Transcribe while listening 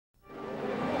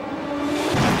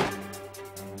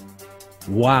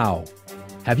Wow!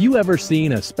 Have you ever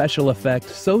seen a special effect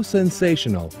so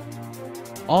sensational,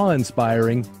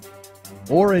 awe-inspiring,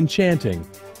 or enchanting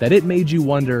that it made you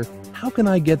wonder, how can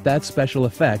I get that special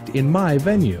effect in my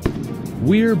venue?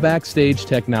 We're Backstage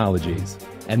Technologies,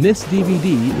 and this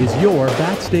DVD is your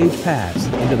backstage pass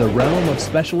into the realm of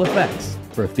special effects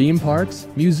for theme parks,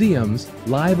 museums,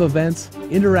 live events,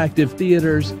 interactive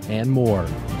theaters, and more.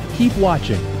 Keep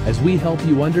watching as we help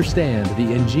you understand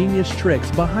the ingenious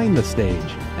tricks behind the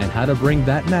stage and how to bring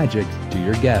that magic to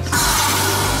your guests.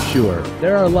 Sure,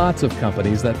 there are lots of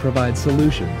companies that provide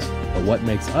solutions, but what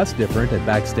makes us different at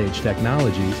Backstage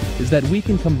Technologies is that we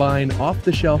can combine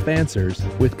off-the-shelf answers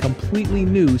with completely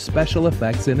new special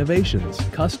effects innovations,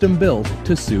 custom built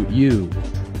to suit you.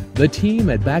 The team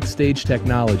at Backstage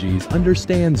Technologies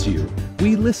understands you.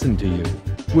 We listen to you.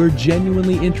 We're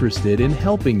genuinely interested in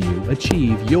helping you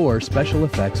achieve your special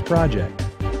effects project.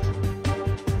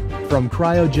 From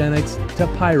cryogenics to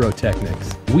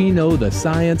pyrotechnics, we know the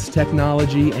science,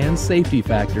 technology, and safety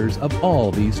factors of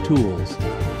all these tools.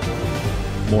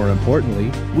 More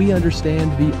importantly, we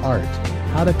understand the art,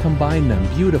 how to combine them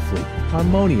beautifully,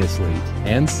 harmoniously,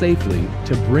 and safely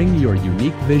to bring your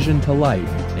unique vision to life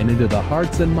and into the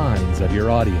hearts and minds of your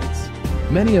audience.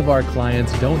 Many of our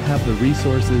clients don't have the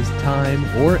resources, time,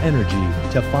 or energy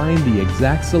to find the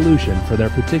exact solution for their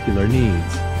particular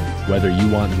needs. Whether you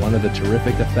want one of the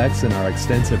terrific effects in our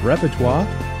extensive repertoire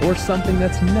or something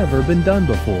that's never been done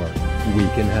before, we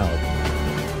can help.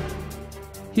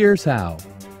 Here's how.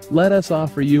 Let us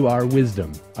offer you our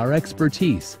wisdom, our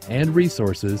expertise, and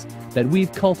resources that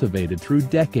we've cultivated through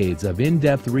decades of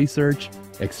in-depth research,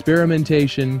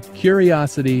 experimentation,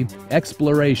 curiosity,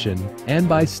 exploration, and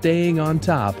by staying on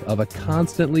top of a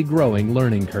constantly growing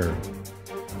learning curve.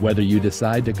 Whether you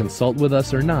decide to consult with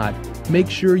us or not, make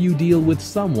sure you deal with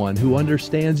someone who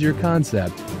understands your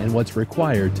concept and what's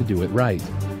required to do it right.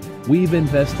 We've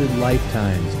invested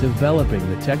lifetimes developing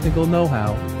the technical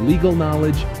know-how, legal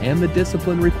knowledge, and the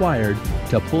discipline required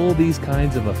to pull these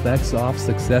kinds of effects off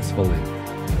successfully.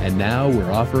 And now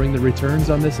we're offering the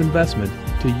returns on this investment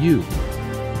to you.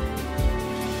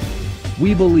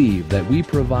 We believe that we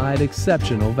provide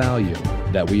exceptional value,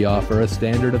 that we offer a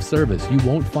standard of service you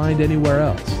won't find anywhere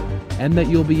else, and that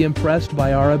you'll be impressed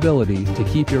by our ability to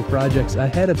keep your projects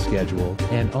ahead of schedule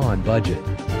and on budget.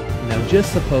 Now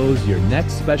just suppose your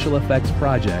next special effects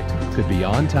project could be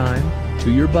on time,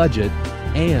 to your budget,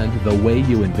 and the way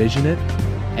you envision it.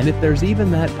 And if there's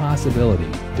even that possibility,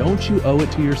 don't you owe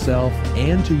it to yourself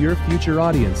and to your future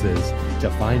audiences to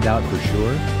find out for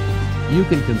sure? You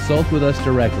can consult with us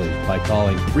directly by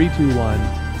calling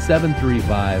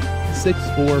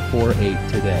 321-735-6448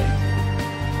 today.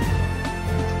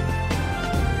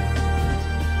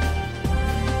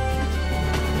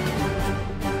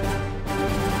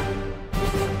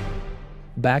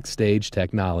 Backstage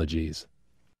Technologies.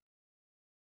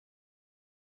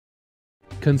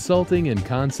 Consulting and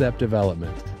concept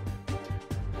development.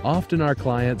 Often our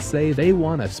clients say they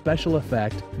want a special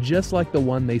effect just like the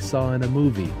one they saw in a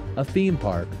movie, a theme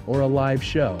park, or a live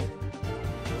show.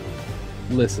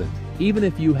 Listen, even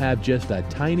if you have just a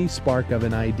tiny spark of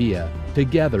an idea,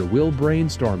 together we'll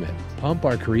brainstorm it, pump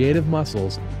our creative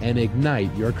muscles, and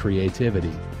ignite your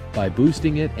creativity by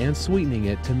boosting it and sweetening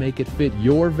it to make it fit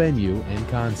your venue and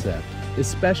concept,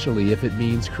 especially if it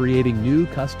means creating new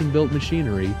custom-built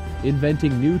machinery,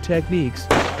 inventing new techniques,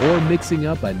 or mixing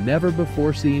up a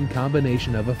never-before-seen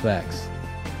combination of effects.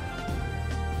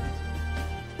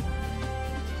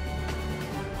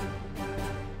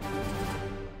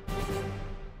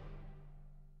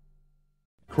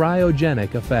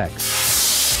 Cryogenic effects.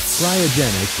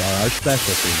 Cryogenics are our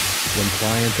specialty. When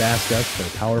clients ask us for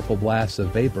powerful blasts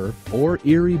of vapor or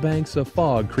eerie banks of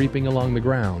fog creeping along the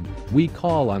ground, we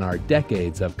call on our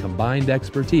decades of combined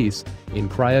expertise in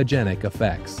cryogenic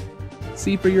effects.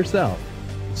 See for yourself.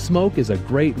 Smoke is a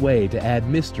great way to add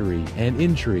mystery and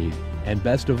intrigue, and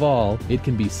best of all, it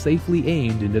can be safely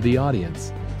aimed into the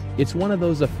audience. It's one of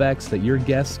those effects that your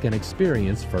guests can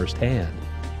experience firsthand.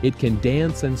 It can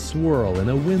dance and swirl in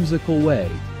a whimsical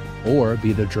way, or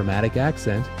be the dramatic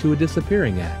accent to a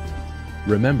disappearing act.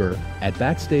 Remember, at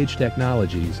Backstage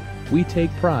Technologies, we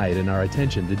take pride in our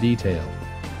attention to detail.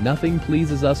 Nothing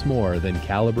pleases us more than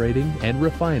calibrating and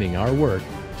refining our work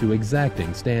to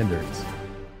exacting standards.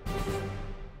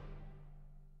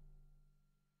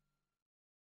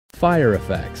 Fire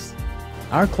effects.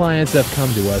 Our clients have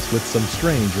come to us with some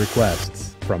strange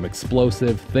requests, from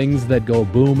explosive things that go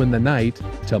boom in the night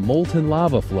to molten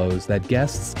lava flows that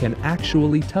guests can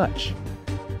actually touch.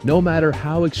 No matter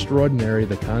how extraordinary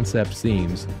the concept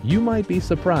seems, you might be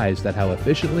surprised at how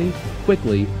efficiently,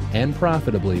 quickly, and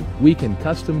profitably we can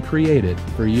custom create it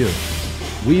for you.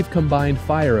 We've combined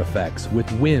fire effects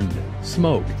with wind,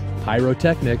 smoke,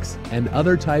 pyrotechnics, and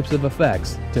other types of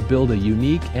effects to build a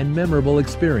unique and memorable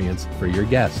experience for your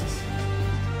guests.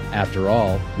 After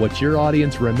all, what your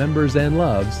audience remembers and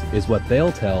loves is what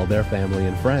they'll tell their family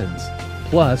and friends.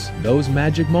 Plus, those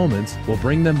magic moments will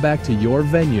bring them back to your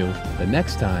venue the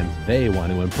next time they want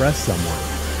to impress someone.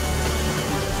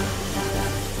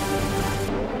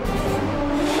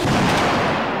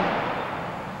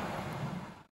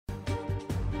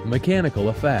 Mechanical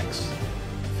effects.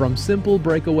 From simple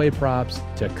breakaway props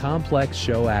to complex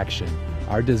show action,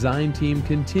 our design team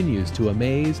continues to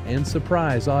amaze and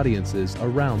surprise audiences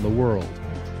around the world.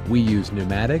 We use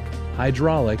pneumatic,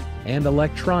 hydraulic, and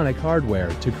electronic hardware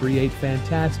to create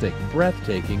fantastic,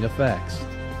 breathtaking effects.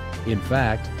 In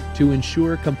fact, to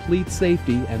ensure complete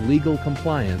safety and legal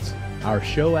compliance, our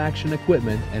show action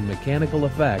equipment and mechanical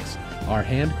effects are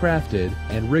handcrafted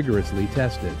and rigorously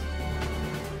tested.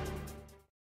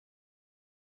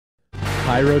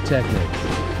 Pyrotechnics.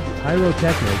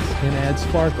 Pyrotechnics can add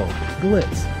sparkle,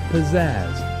 glitz,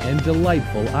 pizzazz, and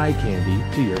delightful eye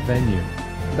candy to your venue.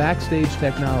 Backstage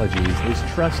Technologies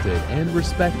is trusted and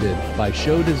respected by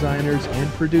show designers and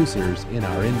producers in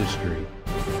our industry.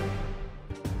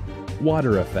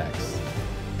 Water effects.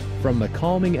 From the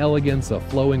calming elegance of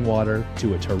flowing water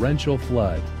to a torrential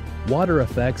flood, water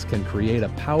effects can create a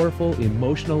powerful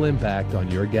emotional impact on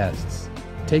your guests.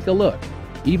 Take a look.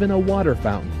 Even a water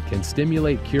fountain can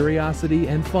stimulate curiosity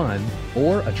and fun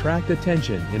or attract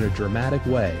attention in a dramatic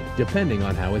way, depending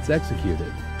on how it's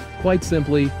executed. Quite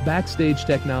simply, Backstage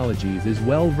Technologies is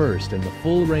well versed in the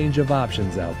full range of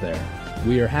options out there.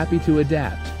 We are happy to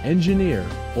adapt, engineer,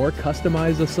 or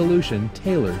customize a solution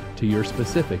tailored to your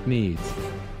specific needs.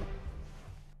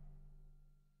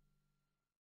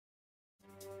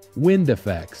 Wind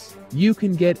effects. You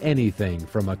can get anything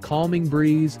from a calming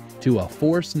breeze to a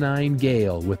Force 9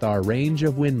 gale with our range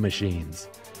of wind machines.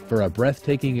 For a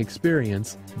breathtaking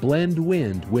experience, blend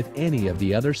wind with any of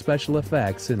the other special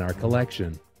effects in our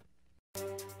collection.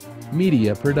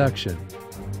 Media production.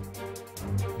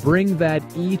 Bring that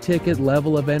e-ticket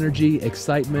level of energy,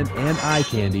 excitement, and eye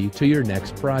candy to your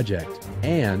next project,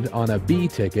 and on a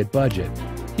B-ticket budget.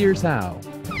 Here's how.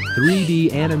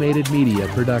 3D animated media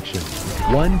production.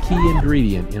 One key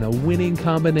ingredient in a winning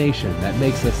combination that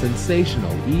makes a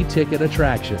sensational e-ticket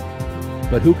attraction.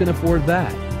 But who can afford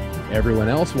that? Everyone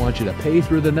else wants you to pay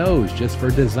through the nose just for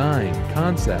design,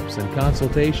 concepts, and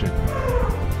consultation.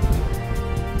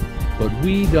 But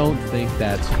we don't think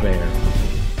that's fair.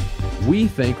 We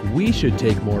think we should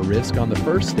take more risk on the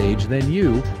first stage than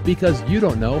you because you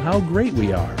don't know how great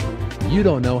we are. You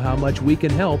don't know how much we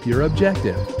can help your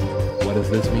objective. What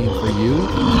does this mean for you?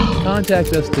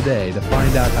 Contact us today to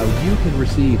find out how you can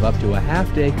receive up to a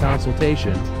half-day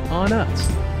consultation on us.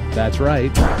 That's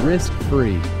right,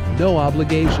 risk-free, no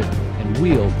obligation, and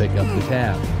we'll pick up the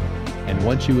tab. And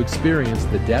once you experience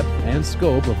the depth and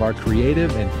scope of our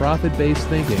creative and profit-based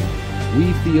thinking,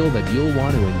 we feel that you'll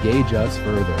want to engage us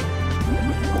further.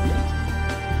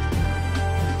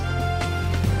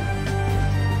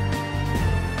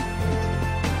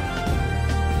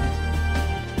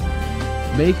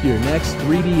 Make your next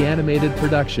 3D animated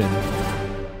production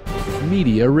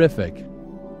media-rific.